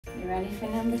You ready for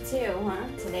number 2, huh?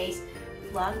 Today's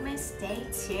Vlogmas Day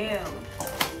 2.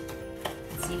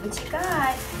 Let's see what you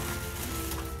got.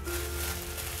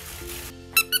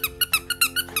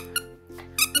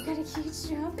 You got a cute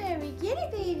strawberry. Get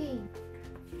it, baby.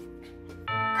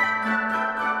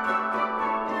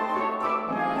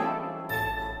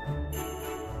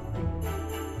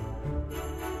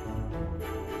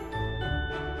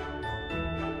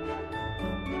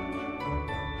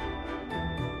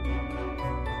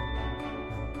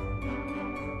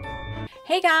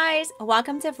 Hey guys,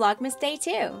 welcome to Vlogmas Day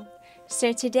 2.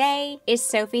 So today is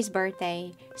Sophie's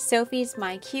birthday. Sophie's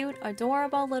my cute,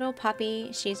 adorable little puppy.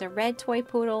 She's a red toy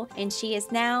poodle and she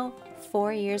is now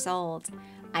 4 years old.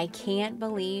 I can't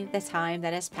believe the time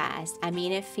that has passed. I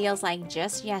mean, it feels like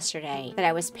just yesterday that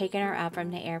I was picking her up from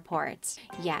the airport.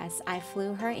 Yes, I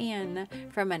flew her in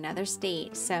from another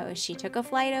state. So she took a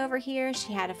flight over here.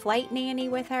 She had a flight nanny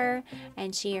with her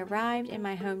and she arrived in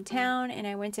my hometown and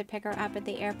I went to pick her up at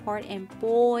the airport and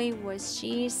boy, was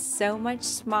she so much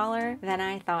smaller than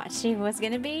I thought she was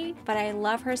gonna be. But I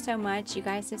love her so much. You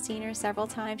guys have seen her several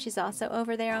times. She's also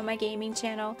over there on my gaming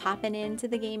channel, popping into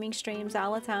the gaming streams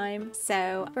all the time.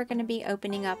 So we're going to be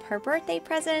opening up her birthday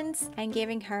presents and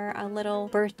giving her a little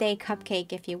birthday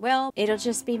cupcake, if you will. It'll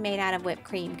just be made out of whipped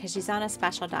cream because she's on a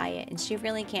special diet and she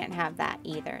really can't have that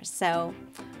either. So,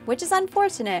 which is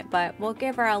unfortunate, but we'll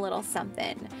give her a little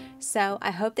something. So I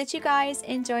hope that you guys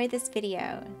enjoy this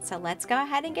video. So let's go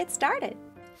ahead and get started.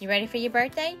 You ready for your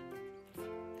birthday?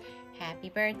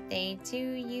 Happy birthday to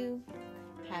you.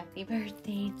 Happy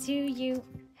birthday to you.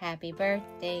 Happy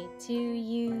birthday to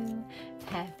you.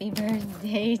 Happy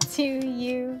birthday to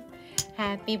you.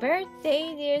 Happy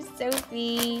birthday, dear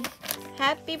Sophie.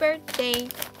 Happy birthday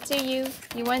to you.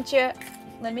 You want your,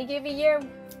 let me give you your,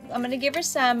 I'm gonna give her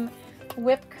some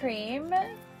whipped cream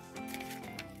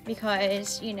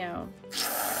because, you know,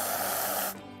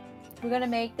 we're gonna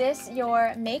make this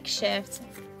your makeshift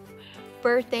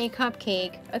birthday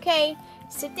cupcake. Okay,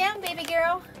 sit down, baby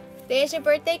girl. There's your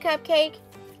birthday cupcake.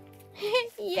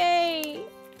 Yay!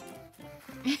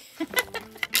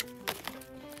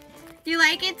 You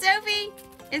like it, Sophie?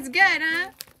 It's good, huh?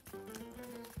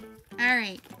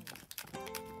 Alright.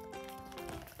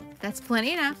 That's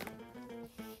plenty enough.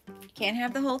 Can't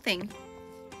have the whole thing.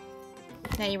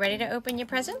 Now you ready to open your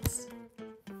presents?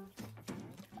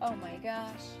 Oh my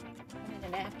gosh. I need a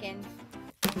napkin.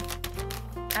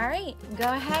 Alright, go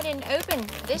ahead and open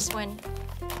this one.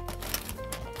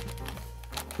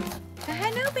 Go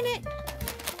ahead and open it.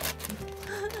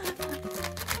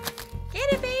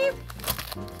 Get it, babe.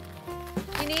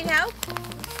 You need help?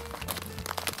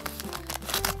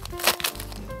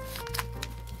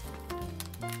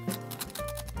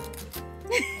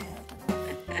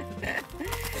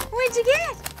 What'd you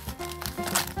get?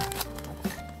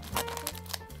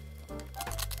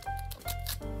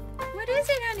 What is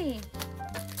it, honey?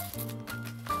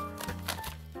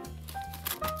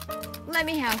 Let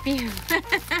me help you.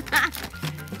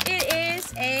 It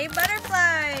is a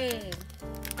butterfly.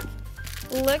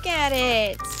 Look at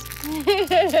it.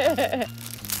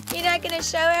 You're not gonna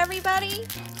show everybody?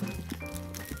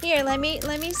 Here, let me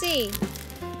see.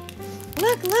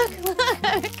 Look, look, look.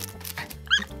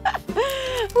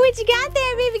 What you got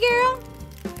there, baby girl?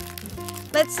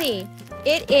 Let's see.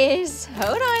 It is,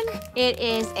 hold on. It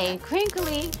is a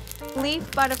crinkly leaf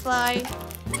butterfly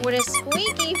with a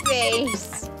squeaky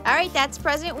face. All right, that's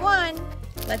present 1.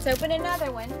 Let's open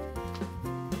another one.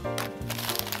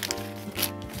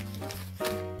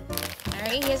 All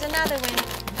right, here's another one.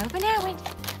 Open that one.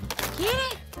 Get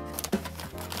it.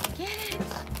 Get it.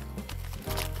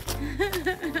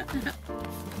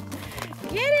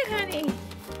 Get it, honey.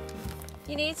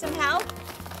 You need some help?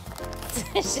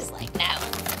 It's just like, no.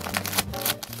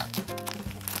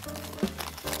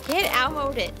 Get it, I'll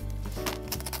hold it.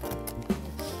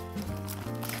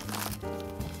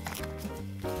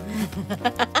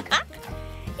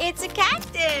 It's a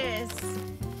cactus.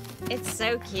 It's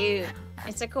so cute.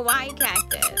 It's a kawaii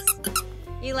cactus.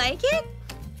 You like it?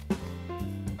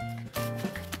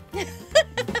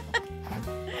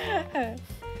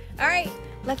 All right,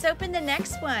 let's open the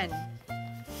next one.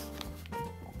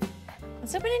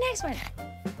 Let's open the next one.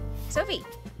 Sophie.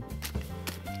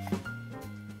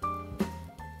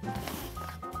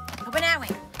 Open that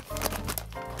one.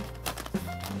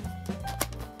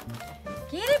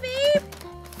 Get it, babe.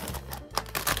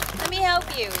 Let me help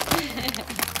you.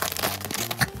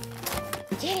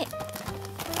 Get it.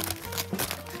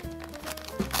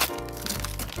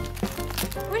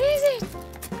 What is it?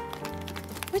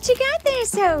 What you got there,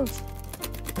 Soph?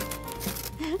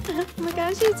 Look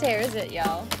how she tears it,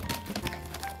 y'all.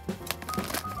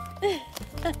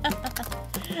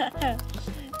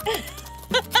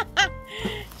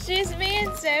 She's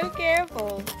being so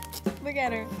careful. Look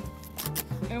at her.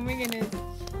 Oh my goodness.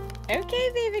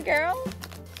 Okay, baby girl.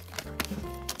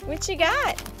 What you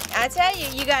got? I tell you,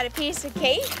 you got a piece of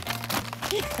cake.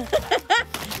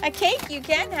 A cake you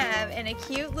can have, and a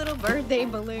cute little birthday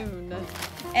balloon.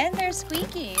 And they're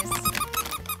squeakies.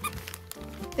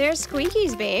 They're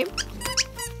squeakies, babe.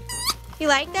 You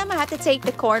like them? I have to take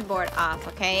the cordboard off,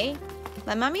 okay?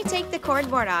 Let mommy take the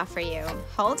cordboard off for you.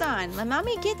 Hold on. Let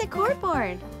mommy get the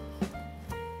cordboard.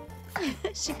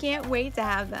 She can't wait to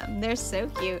have them. They're so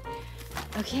cute.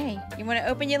 Okay, you want to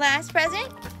open your last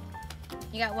present?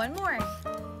 You got one more.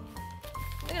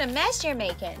 Look at a mess you're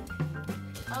making.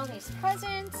 All these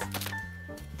presents.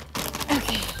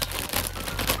 Okay.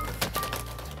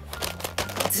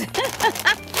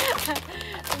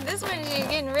 This one you're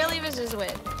getting really vicious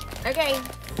with. Okay,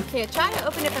 here, try to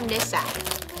open it from this side.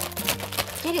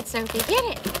 Get it, Sophie, get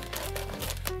it.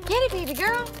 Get it, baby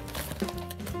girl.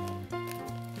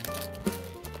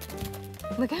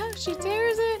 Look how she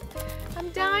tears it. I'm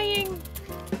dying.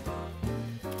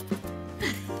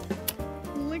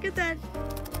 Look at that.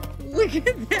 Look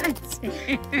at that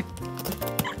tear.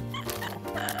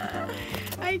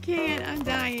 I can't, I'm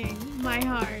dying. My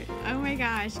heart. Oh my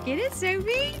gosh. Get it,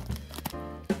 Sophie?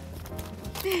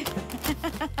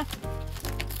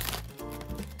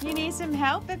 You need some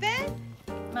help a bit?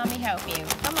 Mommy help you.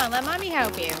 Come on, let mommy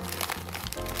help you.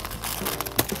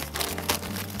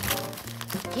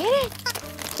 Get it?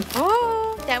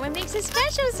 Oh, that one makes a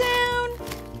special sound.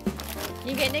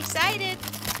 You're getting excited.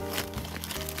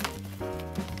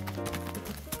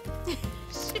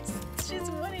 she's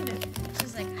wanting it.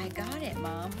 She's like, I got it,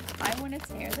 Mom. I want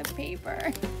to tear the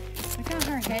paper. Look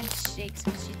how her head shakes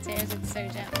when she tears it so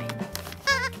gently.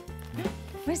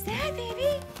 What's that,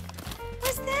 baby?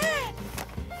 What's that?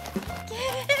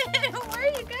 Get it! Where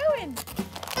are you going?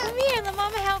 Come here, let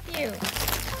Mama help you.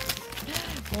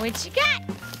 What you got?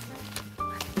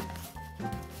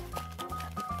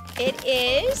 It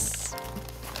is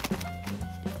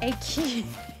a key.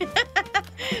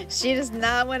 She does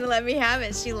not want to let me have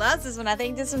it. She loves this one. I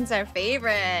think this one's her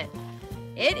favorite.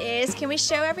 It is. Can we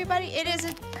show everybody? It is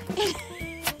a...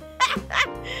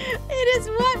 It is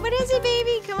what? What is it,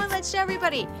 baby? Come on, let's show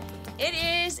everybody. It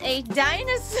is a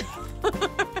dinosaur.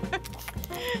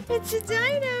 It's a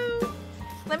dino.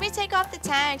 Let me take off the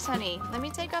tags, honey. Let me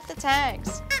take off the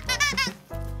tags.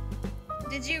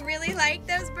 Did you really like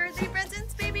those birthday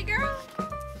presents, baby girl?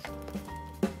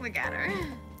 Look at her.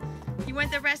 You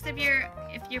want the rest of your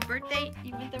birthday?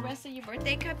 You want the rest of your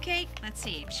birthday cupcake? Let's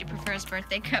see if she prefers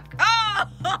birthday cup.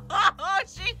 Oh,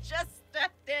 she just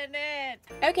stepped in it.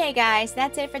 Okay, guys,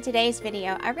 that's it for today's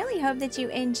video. I really hope that you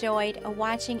enjoyed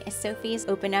watching Sophie's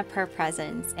open up her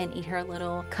presents and eat her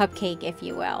little cupcake, if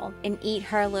you will, and eat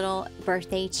her little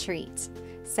birthday treat.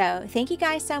 So thank you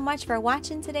guys so much for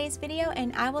watching today's video,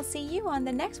 and I will see you on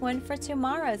the next one for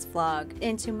tomorrow's vlog.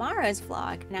 In tomorrow's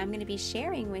vlog, and I'm going to be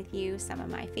sharing with you some of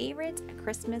my favorite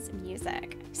Christmas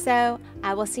music. So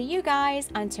I will see you guys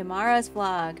on tomorrow's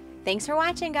vlog. Thanks for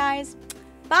watching, guys.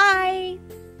 Bye!